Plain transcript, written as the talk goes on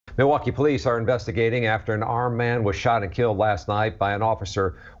Milwaukee police are investigating after an armed man was shot and killed last night by an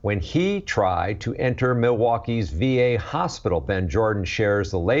officer when he tried to enter Milwaukee's VA hospital. Ben Jordan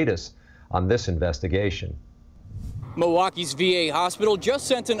shares the latest on this investigation. Milwaukee's VA hospital just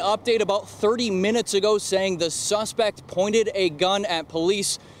sent an update about 30 minutes ago saying the suspect pointed a gun at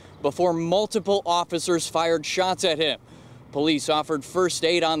police before multiple officers fired shots at him. Police offered first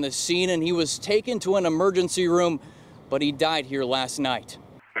aid on the scene and he was taken to an emergency room, but he died here last night.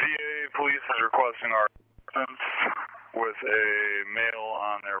 VA police is requesting our assistance with a male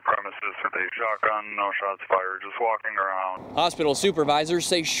on their premises with a shotgun, no shots fired, just walking around. Hospital supervisors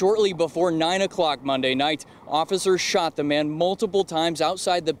say shortly before 9 o'clock Monday night, officers shot the man multiple times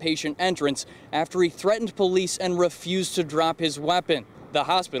outside the patient entrance after he threatened police and refused to drop his weapon. The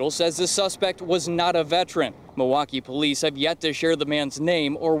hospital says the suspect was not a veteran. Milwaukee police have yet to share the man's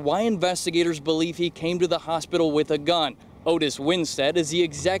name or why investigators believe he came to the hospital with a gun. Otis Winstead is the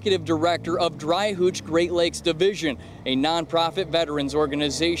executive director of Dry Hooch Great Lakes Division, a nonprofit veterans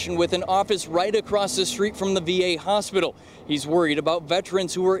organization with an office right across the street from the VA hospital. He's worried about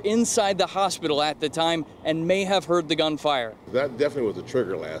veterans who were inside the hospital at the time and may have heard the gunfire. That definitely was a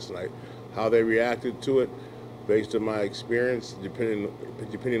trigger last night. How they reacted to it, based on my experience, depending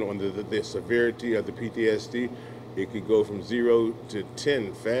on the severity of the PTSD, it could go from 0 to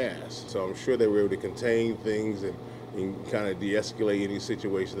 10 fast. So I'm sure they were able to contain things and kind of de-escalate any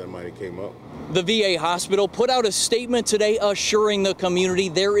situation that might have came up. The VA hospital put out a statement today assuring the community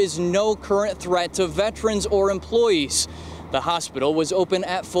there is no current threat to veterans or employees. The hospital was open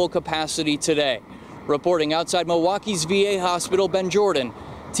at full capacity today. Reporting outside Milwaukee's VA hospital, Ben Jordan,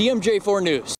 TMJ4 News.